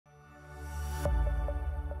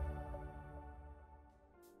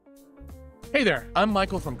Hey there, I'm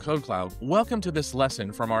Michael from KodeKloud. Welcome to this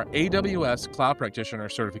lesson from our AWS Cloud Practitioner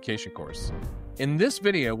Certification course. In this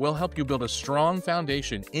video, we'll help you build a strong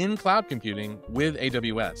foundation in cloud computing with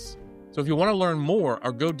AWS. So if you want to learn more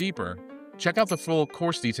or go deeper, check out the full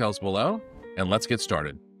course details below, and let's get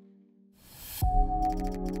started.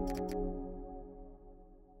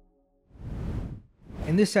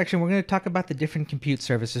 In this section, we're going to talk about the different compute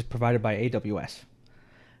services provided by AWS.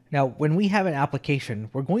 Now, when we have an application,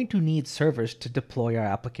 we're going to need servers to deploy our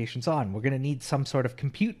applications on. We're going to need some sort of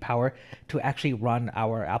compute power to actually run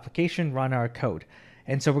our application, run our code.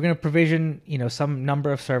 And so we're going to provision, some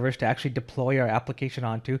number of servers to actually deploy our application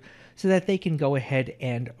onto so that they can go ahead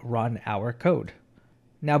and run our code.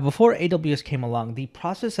 Now, before AWS came along, the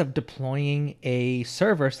process of deploying a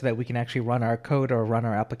server so that we can actually run our code or run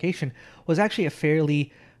our application was actually a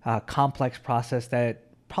fairly complex process that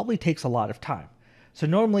probably takes a lot of time. So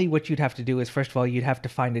normally what you'd have to do is, first of all, you'd have to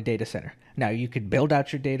find a data center. Now, you could build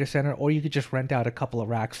out your data center, or you could just rent out a couple of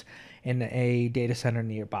racks in a data center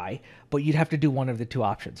nearby, but you'd have to do one of the two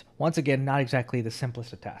options. Once again, not exactly the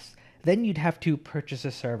simplest of tasks. Then you'd have to purchase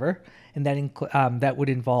a server, and that would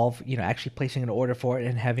involve, actually placing an order for it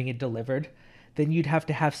and having it delivered. Then you'd have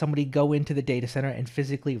to have somebody go into the data center and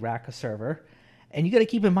physically rack a server. And you got to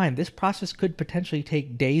keep in mind, this process could potentially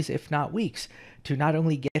take days, if not weeks, to not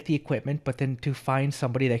only get the equipment, but then to find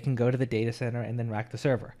somebody that can go to the data center and then rack the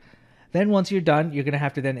server. Then once you're done, you're going to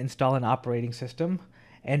have to then install an operating system.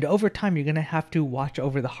 And over time, you're going to have to watch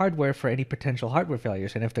over the hardware for any potential hardware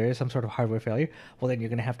failures. And if there is some sort of hardware failure, well, then you're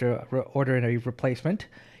going to have to order a replacement.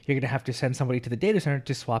 You're going to have to send somebody to the data center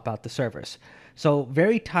to swap out the servers. So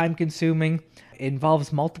very time consuming. It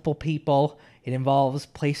involves multiple people. It involves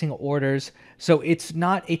placing orders. So it's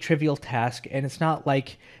not a trivial task, and it's not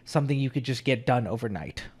like something you could just get done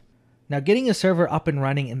overnight. Now, getting a server up and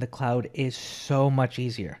running in the cloud is so much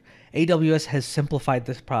easier. AWS has simplified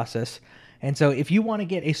this process. And so if you want to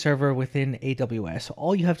get a server within AWS,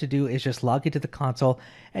 all you have to do is just log into the console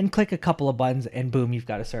and click a couple of buttons, and boom, you've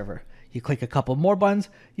got a server. You click a couple more buttons,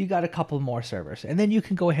 you got a couple more servers. And then you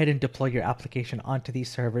can go ahead and deploy your application onto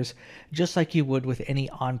these servers just like you would with any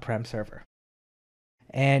on-prem server.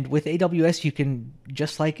 And with AWS, you can,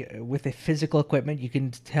 just like with a physical equipment, you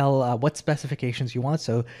can tell what specifications you want.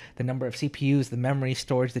 So the number of CPUs, the memory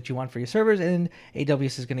storage that you want for your servers, and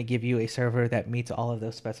AWS is going to give you a server that meets all of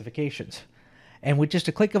those specifications. And with just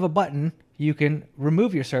a click of a button, you can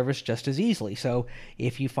remove your servers just as easily. So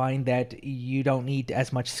if you find that you don't need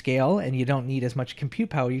as much scale and you don't need as much compute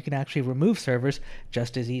power, you can actually remove servers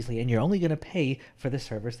just as easily. And you're only going to pay for the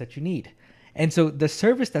servers that you need. And so the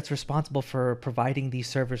service that's responsible for providing these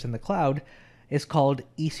servers in the cloud is called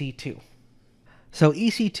EC2. So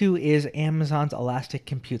EC2 is Amazon's Elastic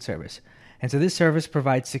Compute Service. And so this service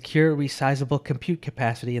provides secure, resizable compute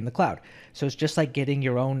capacity in the cloud. So it's just like getting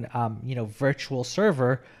your own, virtual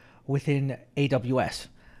server within AWS.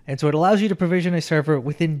 And so it allows you to provision a server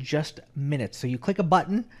within just minutes. So you click a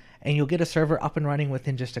button and you'll get a server up and running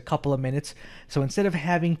within just a couple of minutes. So instead of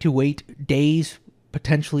having to wait days,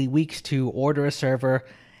 potentially weeks to order a server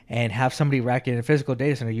and have somebody rack it in a physical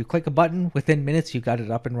data center, you click a button, within minutes you got it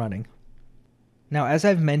up and running. Now, as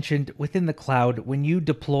I've mentioned, within the cloud, when you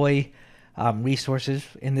deploy resources,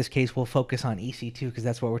 in this case we'll focus on EC2 because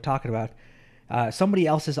that's what we're talking about, somebody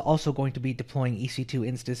else is also going to be deploying EC2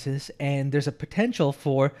 instances, and there's a potential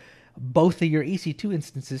for both of your EC2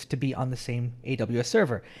 instances to be on the same AWS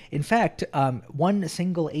server. In fact, one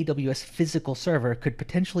single AWS physical server could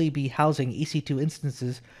potentially be housing EC2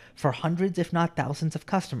 instances for hundreds, if not thousands, of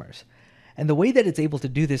customers. And the way that it's able to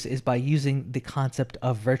do this is by using the concept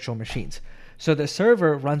of virtual machines. So the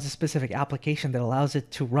server runs a specific application that allows it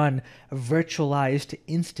to run virtualized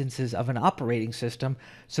instances of an operating system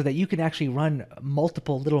so that you can actually run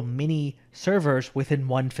multiple little mini servers within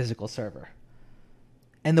one physical server.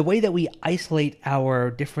 And the way that we isolate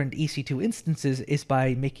our different EC2 instances is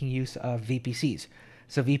by making use of VPCs.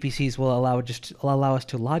 So VPCs will allow us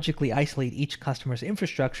to logically isolate each customer's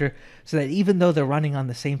infrastructure so that even though they're running on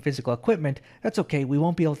the same physical equipment, that's okay. We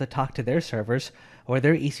won't be able to talk to their servers or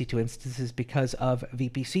their EC2 instances because of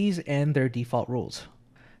VPCs and their default rules.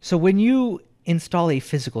 So when you install a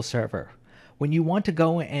physical server, when you want to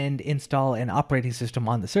go and install an operating system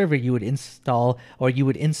on the server, you would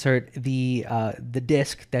insert the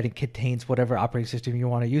disk that it contains whatever operating system you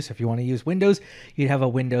want to use. If you want to use Windows, you'd have a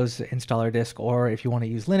Windows installer disk, or if you want to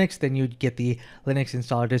use Linux, then you'd get the Linux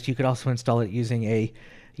installer disk. You could also install it using a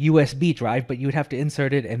USB drive, but you would have to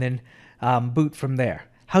insert it and then boot from there.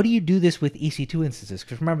 How do you do this with EC2 instances?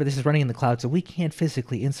 Because remember, this is running in the cloud, so we can't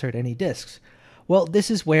physically insert any disks. Well,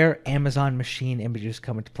 this is where Amazon Machine Images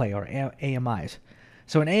come into play, or AMIs.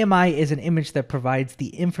 So an AMI is an image that provides the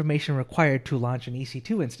information required to launch an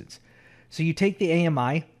EC2 instance. So you take the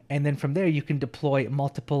AMI, and then from there you can deploy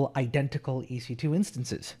multiple identical EC2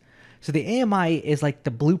 instances. So the AMI is like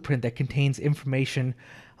the blueprint that contains information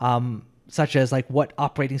such as like what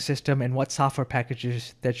operating system and what software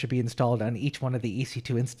packages that should be installed on each one of the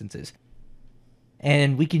EC2 instances.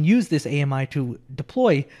 And we can use this AMI to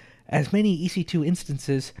deploy as many EC2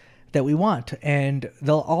 instances that we want, and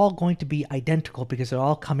they're all going to be identical because they're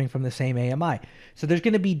all coming from the same AMI. So there's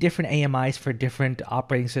going to be different AMIs for different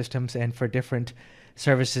operating systems and for different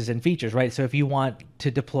services and features, right? So if you want to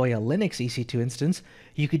deploy a Linux EC2 instance,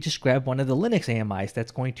 you could just grab one of the Linux AMIs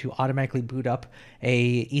that's going to automatically boot up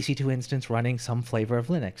a EC2 instance running some flavor of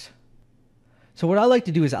Linux. So what I like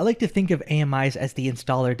to do is I like to think of AMIs as the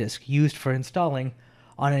installer disk used for installing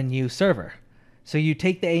on a new server. So you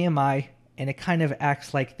take the AMI, and it kind of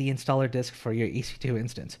acts like the installer disk for your EC2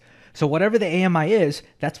 instance. So whatever the AMI is,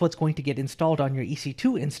 that's what's going to get installed on your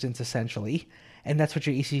EC2 instance, essentially, and that's what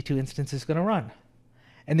your EC2 instance is going to run.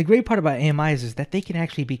 And the great part about AMIs is that they can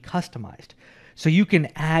actually be customized. So you can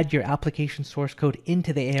add your application source code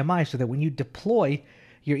into the AMI so that when you deploy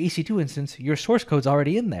your EC2 instance, your source code's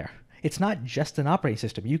already in there. It's not just an operating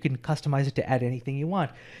system. You can customize it to add anything you want.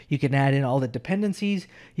 You can add in all the dependencies.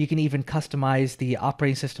 You can even customize the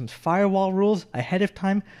operating system's firewall rules ahead of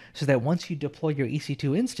time so that once you deploy your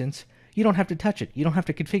EC2 instance, you don't have to touch it. You don't have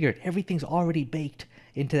to configure it. Everything's already baked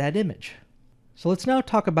into that image. So let's now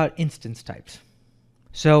talk about instance types.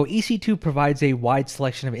 So EC2 provides a wide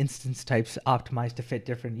selection of instance types optimized to fit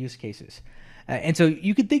different use cases. And so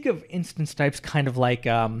you could think of instance types kind of like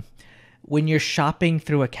when you're shopping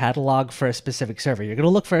through a catalog for a specific server. You're going to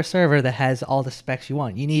look for a server that has all the specs you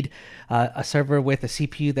want. You need a server with a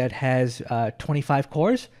CPU that has 25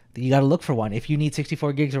 cores. You got to look for one. If you need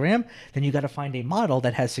 64 gigs of RAM, then you got to find a model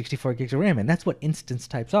that has 64 gigs of RAM, and that's what instance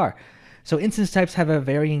types are. So instance types have a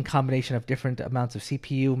varying combination of different amounts of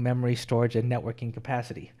CPU, memory, storage, and networking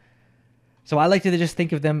capacity. So I like to just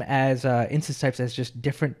think of them as instance types as just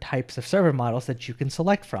different types of server models that you can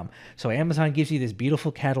select from. So Amazon gives you this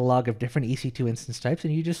beautiful catalog of different EC2 instance types,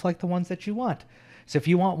 and you just select the ones that you want. So if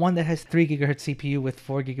you want one that has 3 gigahertz CPU with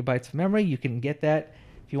 4 gigabytes of memory, you can get that.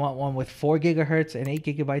 If you want one with 4 gigahertz and 8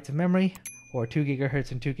 gigabytes of memory, or 2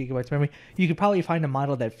 gigahertz and 2 gigabytes of memory, you could probably find a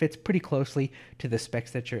model that fits pretty closely to the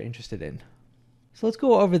specs that you're interested in. So let's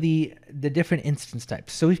go over the different instance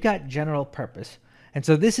types. So we've got general purpose. And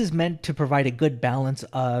so this is meant to provide a good balance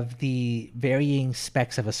of the varying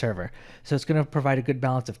specs of a server. So it's going to provide a good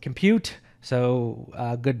balance of compute, so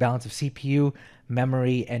a good balance of CPU,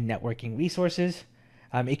 memory, and networking resources.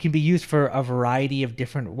 It can be used for a variety of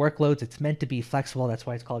different workloads. It's meant to be flexible. That's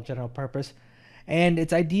why it's called general purpose. And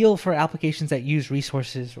it's ideal for applications that use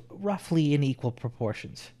resources roughly in equal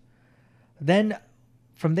proportions. Then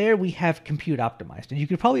from there, we have compute optimized. And you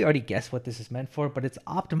could probably already guess what this is meant for, but it's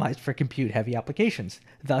optimized for compute-heavy applications,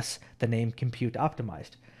 thus the name compute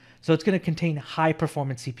optimized. So it's going to contain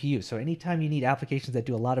high-performance CPUs. So anytime you need applications that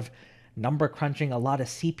do a lot of number crunching, a lot of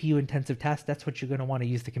CPU-intensive tasks, that's what you're going to want to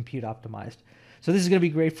use the compute optimized. So this is going to be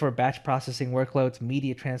great for batch processing workloads,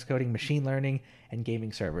 media transcoding, machine learning, and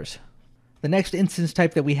gaming servers. The next instance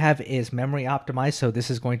type that we have is memory optimized. So this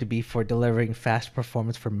is going to be for delivering fast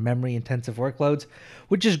performance for memory intensive workloads,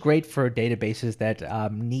 which is great for databases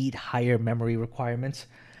that need higher memory requirements.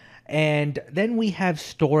 And then we have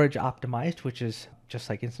storage optimized, which is just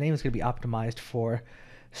like its name, is going to be optimized for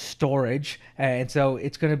storage. And so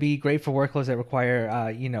it's going to be great for workloads that require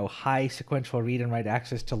high sequential read and write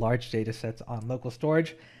access to large data sets on local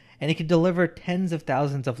storage. And it can deliver tens of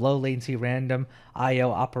thousands of low latency random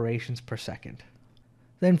I/O operations per second.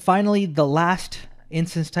 Then finally, the last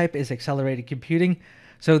instance type is accelerated computing.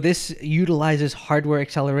 So this utilizes hardware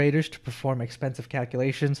accelerators to perform expensive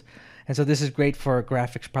calculations. And so this is great for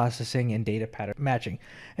graphics processing and data pattern matching.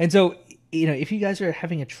 And so, if you guys are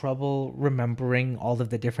having a trouble remembering all of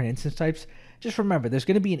the different instance types, just remember there's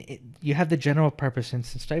going to be you have the general purpose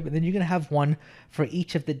instance type, and then you're going to have one for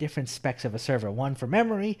each of the different specs of a server. One for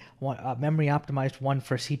memory, one memory optimized, one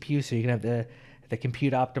for CPU, so you can have the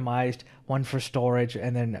compute optimized, one for storage,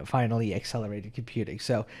 and then finally accelerated computing.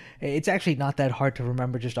 So it's actually not that hard to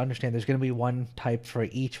remember. Just understand there's going to be one type for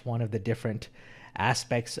each one of the different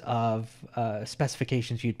aspects of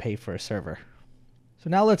specifications you'd pay for a server. So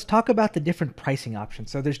now let's talk about the different pricing options.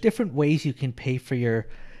 So there's different ways you can pay for your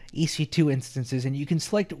EC2 instances, and you can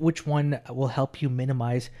select which one will help you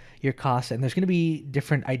minimize your costs. And there's going to be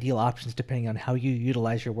different ideal options depending on how you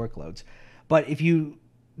utilize your workloads. But if you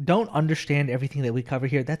don't understand everything that we cover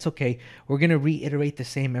here, that's okay. We're going to reiterate the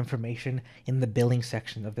same information in the billing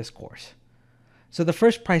section of this course. So the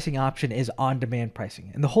first pricing option is on-demand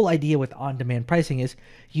pricing. And the whole idea with on-demand pricing is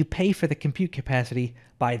you pay for the compute capacity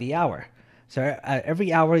by the hour. So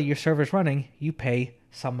every hour your server's running, you pay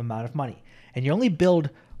some amount of money. And you only billed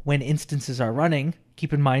when instances are running.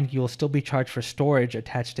 Keep in mind, you'll still be charged for storage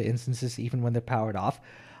attached to instances even when they're powered off.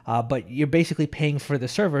 But you're basically paying for the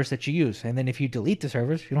servers that you use. And then if you delete the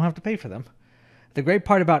servers, you don't have to pay for them. The great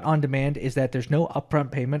part about on-demand is that there's no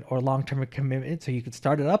upfront payment or long-term commitment, so you could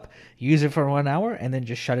start it up, use it for 1 hour, and then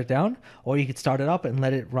just shut it down, or you could start it up and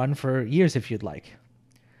let it run for years if you'd like.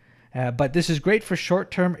 But this is great for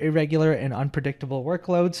short-term, irregular, and unpredictable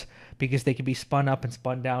workloads because they can be spun up and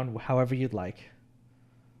spun down however you'd like.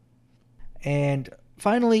 And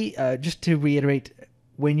finally, just to reiterate,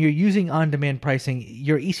 when you're using on-demand pricing,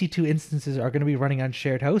 your EC2 instances are going to be running on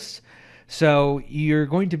shared hosts. So you're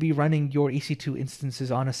going to be running your EC2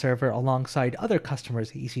 instances on a server alongside other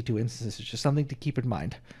customers' EC2 instances. It's just something to keep in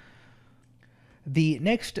mind. The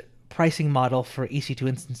next pricing model for EC2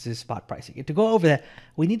 instances is spot pricing. And to go over that,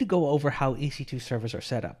 we need to go over how EC2 servers are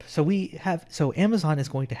set up. So Amazon is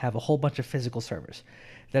going to have a whole bunch of physical servers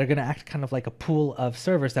that are going to act kind of like a pool of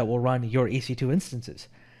servers that will run your EC2 instances.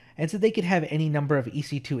 And so they could have any number of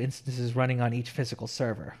EC2 instances running on each physical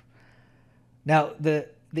server. Now, the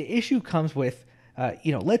issue comes with,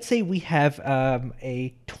 let's say we have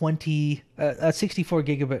a 64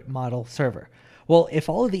 gigabit model server. Well, if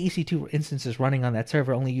all of the EC2 instances running on that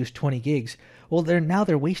server only use 20 gigs, well,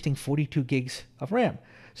 they're wasting 42 gigs of RAM.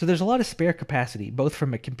 So there's a lot of spare capacity, both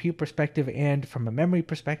from a compute perspective and from a memory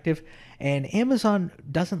perspective. And Amazon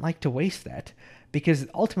doesn't like to waste that because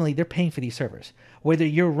ultimately they're paying for these servers. Whether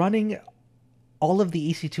you're running all of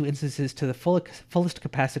the EC2 instances to the fullest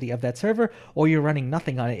capacity of that server, or you're running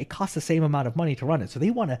nothing on it, it costs the same amount of money to run it. So they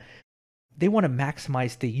want to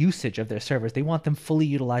maximize the usage of their servers. They want them fully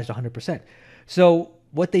utilized 100%. So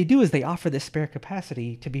what they do is they offer this spare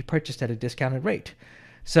capacity to be purchased at a discounted rate.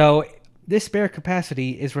 So this spare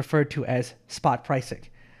capacity is referred to as spot pricing.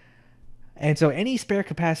 And so any spare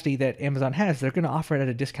capacity that Amazon has, they're going to offer it at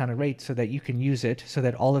a discounted rate so that you can use it so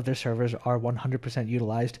that all of their servers are 100%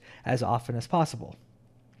 utilized as often as possible.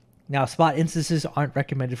 Now, spot instances aren't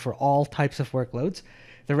recommended for all types of workloads.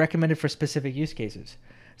 They're recommended for specific use cases.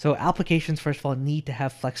 So applications, first of all, need to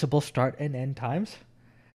have flexible start and end times.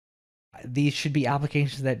 These should be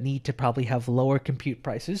applications that need to probably have lower compute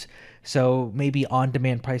prices. So maybe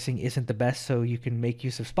on-demand pricing isn't the best, so you can make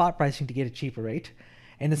use of spot pricing to get a cheaper rate.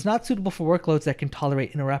 And it's not suitable for workloads that can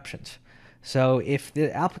tolerate interruptions. So if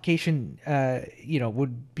the application,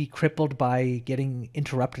 would be crippled by getting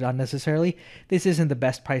interrupted unnecessarily, this isn't the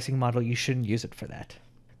best pricing model. You shouldn't use it for that.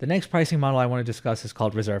 The next pricing model I want to discuss is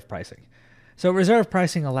called reserve pricing. So reserve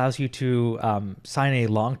pricing allows you to sign a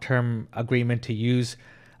long-term agreement to use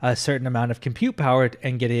a certain amount of compute power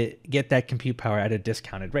and get that compute power at a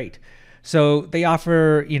discounted rate. So they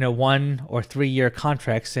offer, 1 or 3 year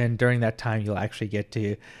contracts, and during that time, you'll actually get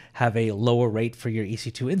to have a lower rate for your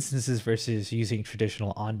EC2 instances versus using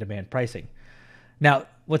traditional on-demand pricing. Now,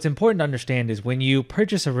 what's important to understand is when you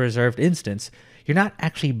purchase a reserved instance, you're not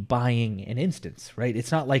actually buying an instance, right?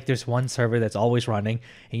 It's not like there's one server that's always running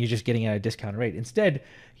and you're just getting it at a discounted rate. Instead,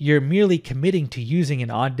 you're merely committing to using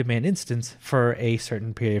an on-demand instance for a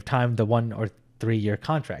certain period of time, the 1 or 3 year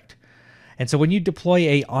contract. And so when you deploy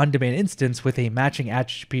a on-demand instance with a matching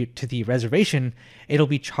attribute to the reservation, it'll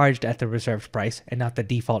be charged at the reserved price and not the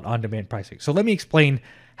default on-demand pricing. So let me explain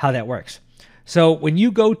how that works. So when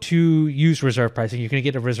you go to use reserve pricing, you're going to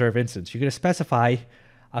get a reserve instance. You're going to specify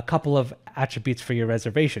a couple of attributes for your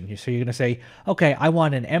reservation. So you're going to say, okay, I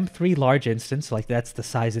want an M3 large instance, like that's the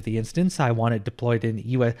size of the instance. I want it deployed in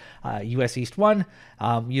US East 1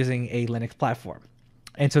 using a Linux platform.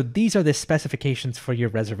 And so these are the specifications for your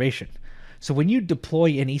reservation. So when you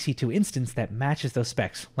deploy an EC2 instance that matches those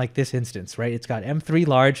specs, like this instance, right? It's got M3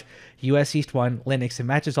 large, US East 1, Linux, it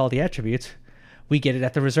matches all the attributes, we get it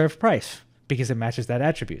at the reserved price because it matches that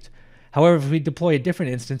attribute. However, if we deploy a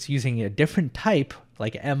different instance using a different type,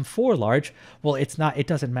 like M4 large, well, it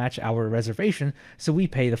doesn't match our reservation, so we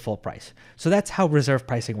pay the full price. So that's how reserve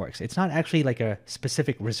pricing works. It's not actually like a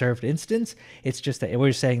specific reserved instance. It's just that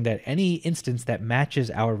we're saying that any instance that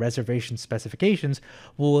matches our reservation specifications,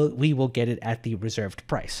 we will get it at the reserved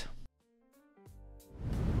price.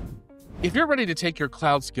 If you're ready to take your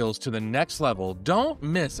cloud skills to the next level, don't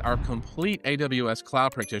miss our complete AWS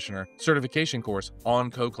Cloud Practitioner certification course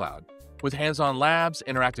on KodeKloud. With hands-on labs,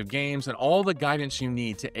 interactive games, and all the guidance you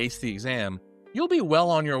need to ace the exam, you'll be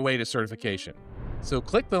well on your way to certification. So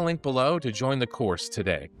click the link below to join the course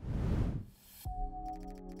today.